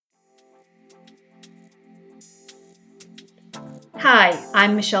Hi,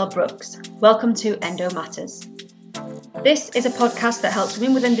 I'm Michelle Brooks. Welcome to Endo Matters. This is a podcast that helps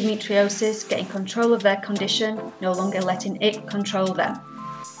women with endometriosis get in control of their condition, no longer letting it control them.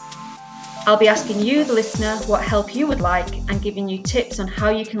 I'll be asking you, the listener, what help you would like and giving you tips on how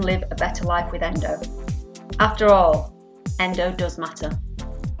you can live a better life with endo. After all, endo does matter.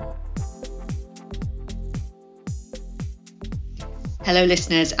 Hello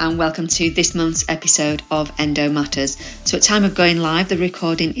listeners, and welcome to this month's episode of Endo Matters. So at time of going live, the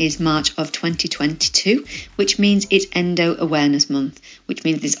recording is March of 2022, which means it's Endo Awareness Month, which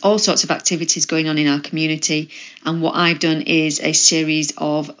means there's all sorts of activities going on in our community. And what I've done is a series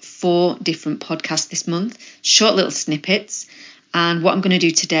of 4 different podcasts this month, short little snippets. And what I'm going to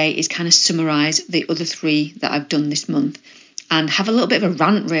do today is kind of summarise the other 3 that I've done this month and have a little bit of a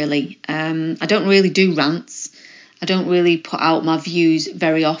rant really. I don't really do rants. I don't really put out my views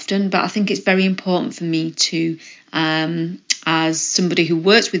very often, but I think it's very important for me to, as somebody who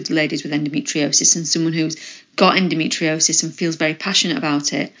works with ladies with endometriosis and someone who's got endometriosis and feels very passionate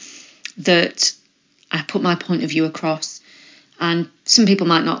about it, that I put my point of view across. And some people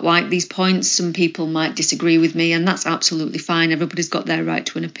might not like these points, some people might disagree with me, and that's absolutely fine. Everybody's got their right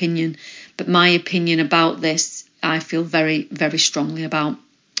to an opinion. But my opinion about this, I feel very, very strongly about.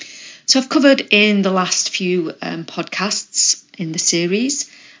 So I've covered in the last few podcasts in the series,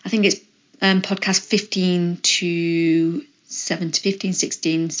 I think it's podcast 15 to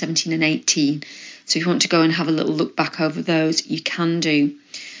 16, 17 and 18. So if you want to go and have a little look back over those, you can do.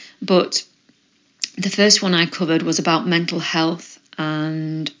 But the first one I covered was about mental health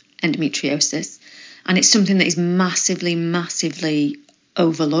and endometriosis. And it's something that is massively, massively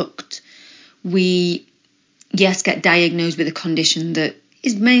overlooked. We, yes, get diagnosed with a condition that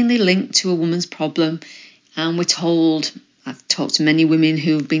is mainly linked to a woman's problem, and we're told, I've talked to many women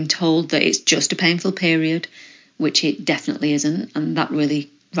who've been told that it's just a painful period, which it definitely isn't, and that really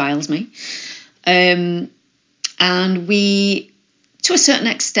riles me. And we, to a certain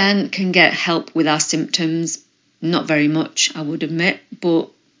extent, can get help with our symptoms, not very much, I would admit, but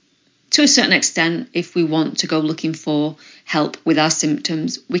to a certain extent, if we want to go looking for help with our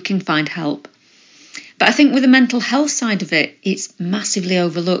symptoms, we can find help. But I think with the mental health side of it, it's massively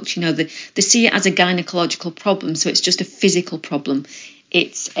overlooked. You know, they see it as a gynecological problem, so it's just a physical problem.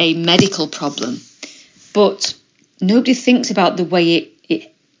 It's a medical problem. But nobody thinks about the way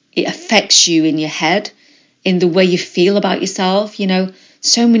it affects you in your head, in the way you feel about yourself. You know,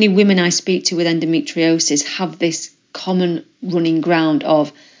 so many women I speak to with endometriosis have this common running ground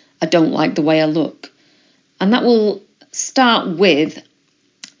of, I don't like the way I look. And that will start with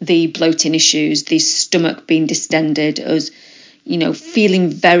the bloating issues, the stomach being distended, us, you know,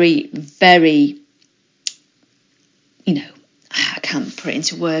 feeling very, very, you know, I can't put it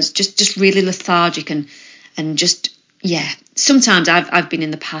into words, just really lethargic and just, yeah. Sometimes I've been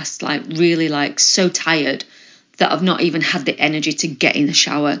in the past really so tired that I've not even had the energy to get in the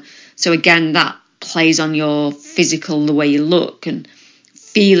shower. So again, that plays on your physical, the way you look and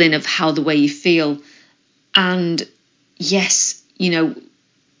feeling of how the way you feel. And yes, you know,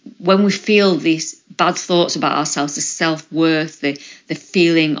 when we feel these bad thoughts about ourselves, the self-worth, the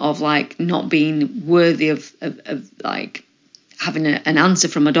feeling of like not being worthy of like having an answer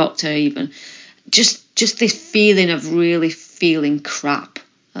from a doctor, even just this feeling of really feeling crap.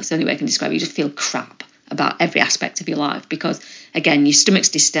 That's the only way I can describe it. You just feel crap about every aspect of your life because, again, your stomach's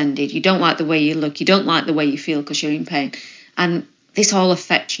distended. You don't like the way you look. You don't like the way you feel because you're in pain. And this all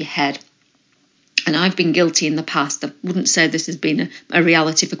affects your head. And I've been guilty in the past. I wouldn't say this has been a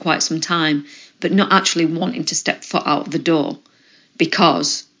reality for quite some time, but not actually wanting to step foot out the door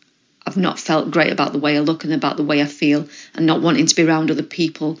because I've not felt great about the way I look and about the way I feel, and not wanting to be around other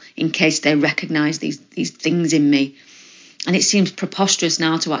people in case they recognise these things in me. And it seems preposterous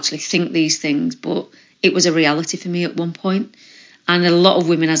now to actually think these things, but it was a reality for me at one point. And a lot of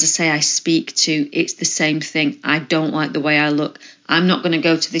women, as I say, I speak to, it's the same thing. I don't like the way I look. I'm not going to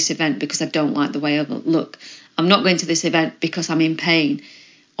go to this event because I don't like the way I look. I'm not going to this event because I'm in pain.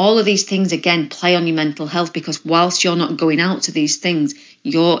 All of these things, again, play on your mental health because whilst you're not going out to these things,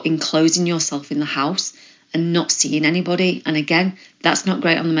 you're enclosing yourself in the house and not seeing anybody. And again, that's not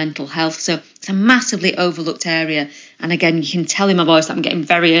great on the mental health. So it's a massively overlooked area. And again, you can tell in my voice that I'm getting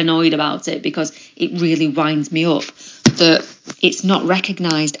very annoyed about it because it really winds me up that it's not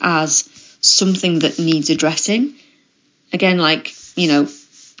recognised as something that needs addressing. Again, like, you know,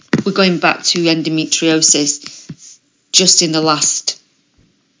 we're going back to endometriosis just in the last,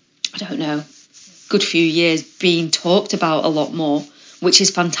 I don't know, good few years being talked about a lot more, which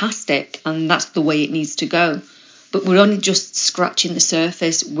is fantastic, and that's the way it needs to go. But we're only just scratching the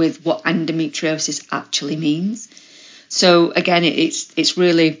surface with what endometriosis actually means. So again, it's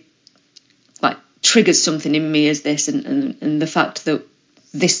really like triggered something in me as this, and the fact that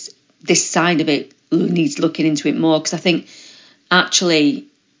this side of it needs looking into it more, because I think actually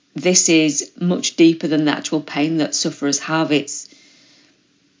this is much deeper than the actual pain that sufferers have. It's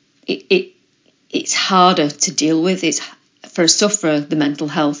harder to deal with. It's for a sufferer, the mental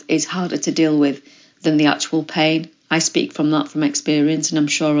health is harder to deal with than the actual pain. I speak from experience, and I'm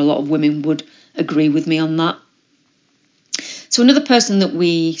sure a lot of women would agree with me on that. So another person that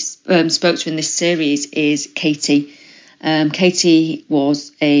we spoke to in this series is Katie. Katie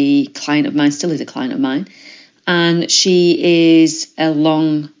was a client of mine, still is a client of mine, and she is a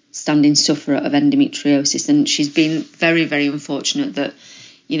long-standing sufferer of endometriosis, and she's been very, very unfortunate that,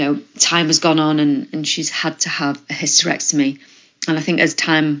 you know, time has gone on and she's had to have a hysterectomy. And I think as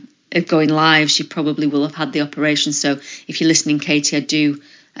time is going live, she probably will have had the operation. So if you're listening, Katie, I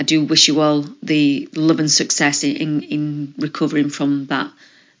do wish you all the love and success in recovering from that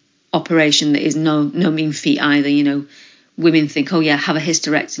operation. That is no mean feat either. You know, women think, oh yeah, have a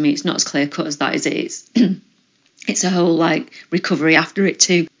hysterectomy. It's not as clear cut as that, is it? It's a whole like recovery after it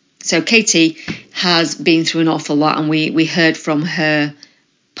too. So Katie has been through an awful lot, and we heard from her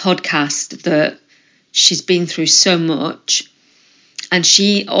podcast that she's been through so much. And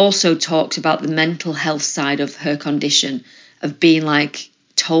she also talks about the mental health side of her condition, of being like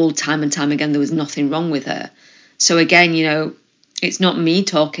told time and time again there was nothing wrong with her. So again, you know, it's not me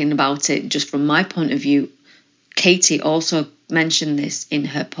talking about it just from my point of view. Katie also mentioned this in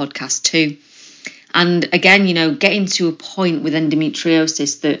her podcast too. And again, you know, getting to a point with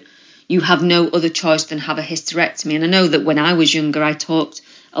endometriosis that you have no other choice than have a hysterectomy. And I know that when I was younger, I talked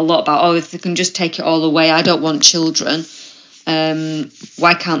a lot about, oh, if they can just take it all away, I don't want children.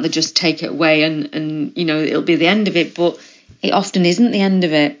 Why can't they just take it away and you know, it'll be the end of it? But it often isn't the end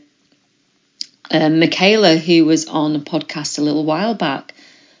of it. Michaela, who was on a podcast a little while back,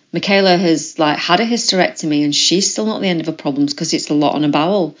 Michaela has like had a hysterectomy, and she's still not the end of her problems because it's a lot on her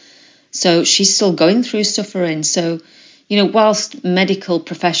bowel. So she's still going through suffering. So, you know, whilst medical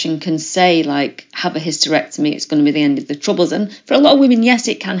profession can say like have a hysterectomy, it's going to be the end of the troubles. And for a lot of women, yes,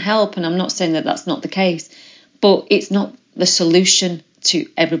 it can help. And I'm not saying that that's not the case, but it's not the solution to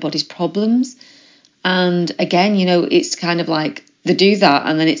everybody's problems. And again, you know, it's kind of like they do that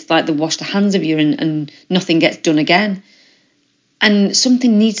and then it's like they wash their hands of you and nothing gets done again. And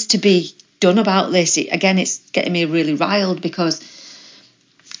something needs to be done about this. It's getting me really riled, because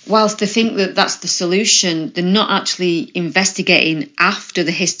whilst they think that that's the solution, they're not actually investigating after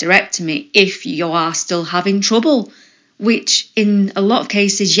the hysterectomy if you are still having trouble, which in a lot of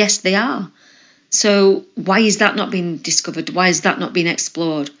cases, yes, they are. So why is that not being discovered? Why is that not being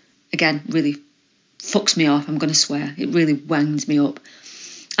explored? Again, really fucks me off. I'm going to swear. It really winds me up.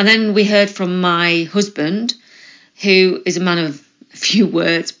 And then we heard from my husband, who is a man of a few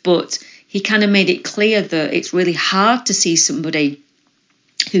words, but he kind of made it clear that it's really hard to see somebody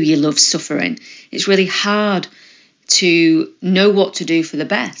who you love suffering. It's really hard to know what to do for the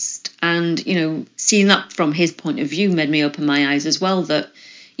best. And, you know, seeing that from his point of view made me open my eyes as well, that,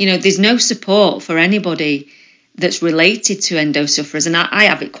 you know, there's no support for anybody that's related to endo sufferers. And I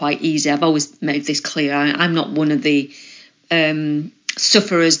have it quite easy. I've always made this clear. I'm not one of the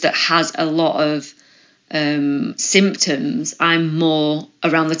sufferers that has a lot of symptoms. I'm more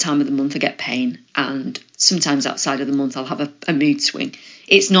around the time of the month I get pain, and sometimes outside of the month I'll have a mood swing.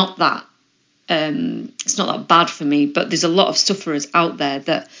 It's not that bad for me, but there's a lot of sufferers out there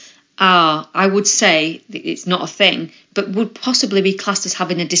that are, I would say it's not a thing, but would possibly be classed as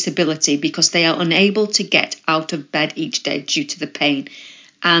having a disability because they are unable to get out of bed each day due to the pain.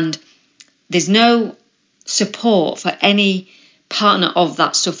 And there's no support for any partner of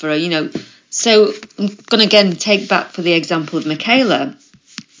that sufferer, you know. So I'm going to again take back for the example of Michaela.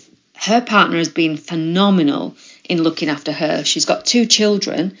 Her partner has been phenomenal in looking after her. She's got 2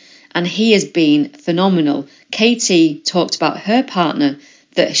 children and he has been phenomenal. Katie talked about her partner,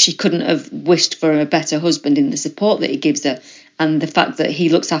 that she couldn't have wished for a better husband in the support that he gives her, and the fact that he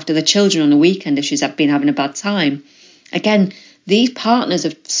looks after the children on a weekend if she's been having a bad time. Again, these partners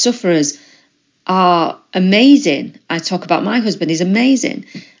of sufferers are amazing. I talk about my husband, he's amazing.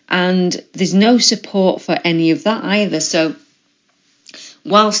 And there's no support for any of that either. So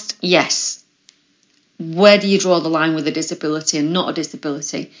whilst, yes, where do you draw the line with a disability and not a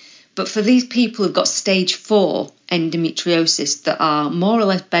disability? But for these people who've got stage 4 endometriosis that are more or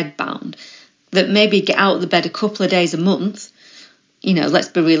less bedbound, that maybe get out of the bed a couple of days a month, you know, let's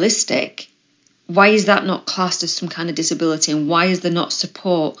be realistic. Why is that not classed as some kind of disability? And why is there not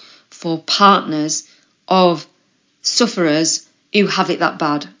support for partners of sufferers who have it that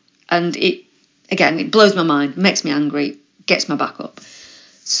bad? And again, it blows my mind, makes me angry, gets my back up.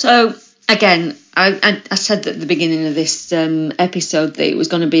 So again, I said at the beginning of this episode that it was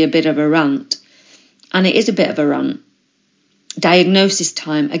going to be a bit of a rant, and it is a bit of a rant. Diagnosis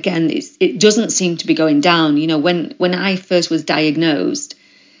time, again, it doesn't seem to be going down. You know, when I first was diagnosed,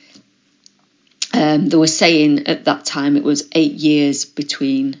 they were saying at that time it was 8 years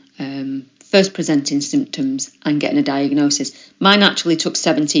between first presenting symptoms and getting a diagnosis. Mine actually took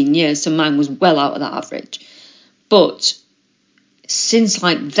 17 years, so mine was well out of that average. But since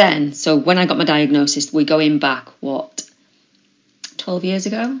like then, so when I got my diagnosis, we're going back, 12 years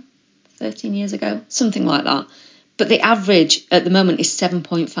ago? 13 years ago? Something like that. But the average at the moment is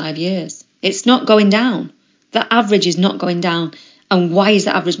 7.5 years. It's not going down. The average is not going down. And why is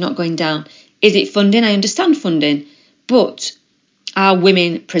the average not going down? Is it funding? I understand funding. But are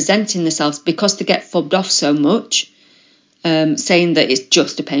women presenting themselves, because they get fobbed off so much, saying that it's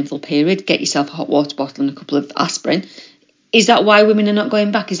just a painful period, get yourself a hot water bottle and a couple of aspirin? Is that why women are not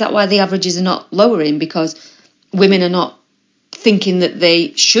going back? Is that why the averages are not lowering? Because women are not thinking that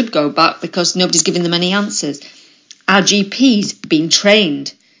they should go back because nobody's giving them any answers. Are GPs being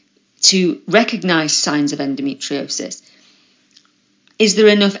trained to recognise signs of endometriosis? Is there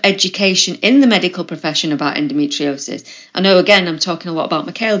enough education in the medical profession about endometriosis? I know, again, I'm talking a lot about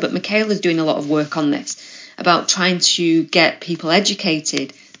Michaela, but Michaela's doing a lot of work on this, about trying to get people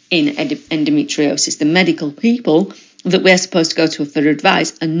educated in endometriosis. The medical people that we're supposed to go to for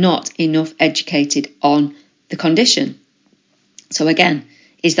advice are not enough educated on the condition. So again,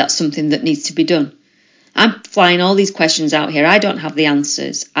 is that something that needs to be done? I'm flying all these questions out here. I don't have the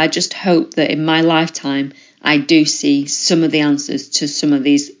answers. I just hope that in my lifetime, I do see some of the answers to some of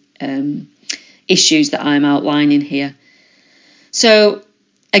these issues that I'm outlining here. So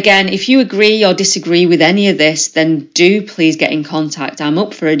again, if you agree or disagree with any of this, then do please get in contact. I'm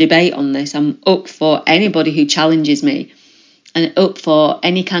up for a debate on this. I'm up for anybody who challenges me, and up for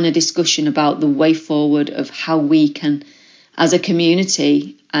any kind of discussion about the way forward of how we can, as a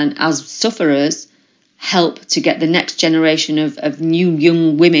community and as sufferers, help to get the next generation of new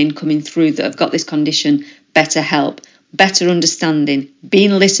young women coming through that have got this condition better help, better understanding,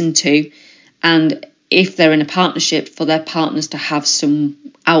 being listened to, and if they're in a partnership, for their partners to have some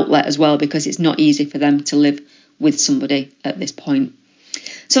outlet as well, because it's not easy for them to live with somebody at this point.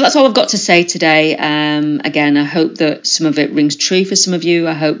 So that's all I've got to say today. Again, I hope that some of it rings true for some of you.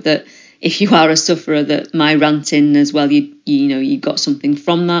 I hope that if you are a sufferer, that my ranting as well, you got something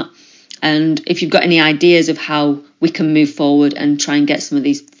from that. And if you've got any ideas of how we can move forward and try and get some of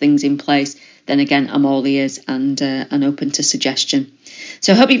these things in place, then again, I'm all ears and open to suggestion.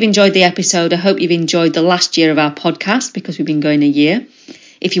 So I hope you've enjoyed the episode. I hope you've enjoyed the last year of our podcast, because we've been going a year.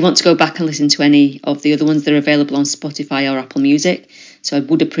 If you want to go back and listen to any of the other ones, they're available on Spotify or Apple Music. So I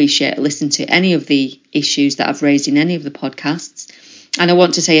would appreciate listening to any of the issues that I've raised in any of the podcasts. And I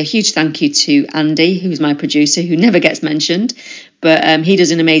want to say a huge thank you to Andy, who's my producer, who never gets mentioned, but he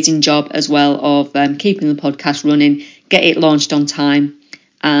does an amazing job as well of keeping the podcast running, get it launched on time,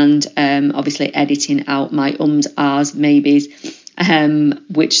 and obviously editing out my ums, ahs, maybes,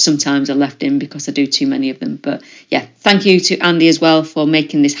 which sometimes are left in because I do too many of them. But yeah, thank you to Andy as well for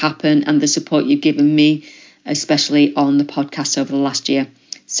making this happen and the support you've given me, especially on the podcast over the last year.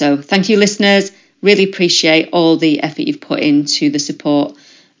 So thank you, listeners. Really appreciate all the effort you've put into the support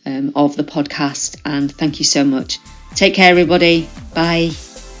of the podcast, and thank you so much. Take care, everybody. Bye.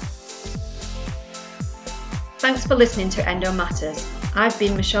 Thanks for listening to Endo Matters. I've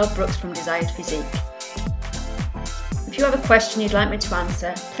been Michelle Brooks from Desired Physique. If you have a question you'd like me to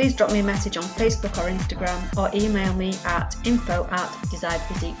answer, please drop me a message on Facebook or Instagram, or email me at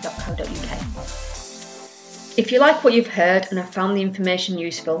info@desiredphysique.co.uk. If you like what you've heard and have found the information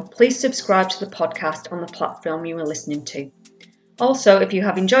useful, please subscribe to the podcast on the platform you are listening to. Also, if you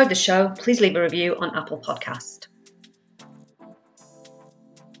have enjoyed the show, please leave a review on Apple Podcast.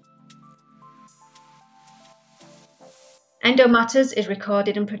 Endo Matters is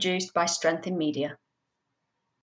recorded and produced by Strength in Media.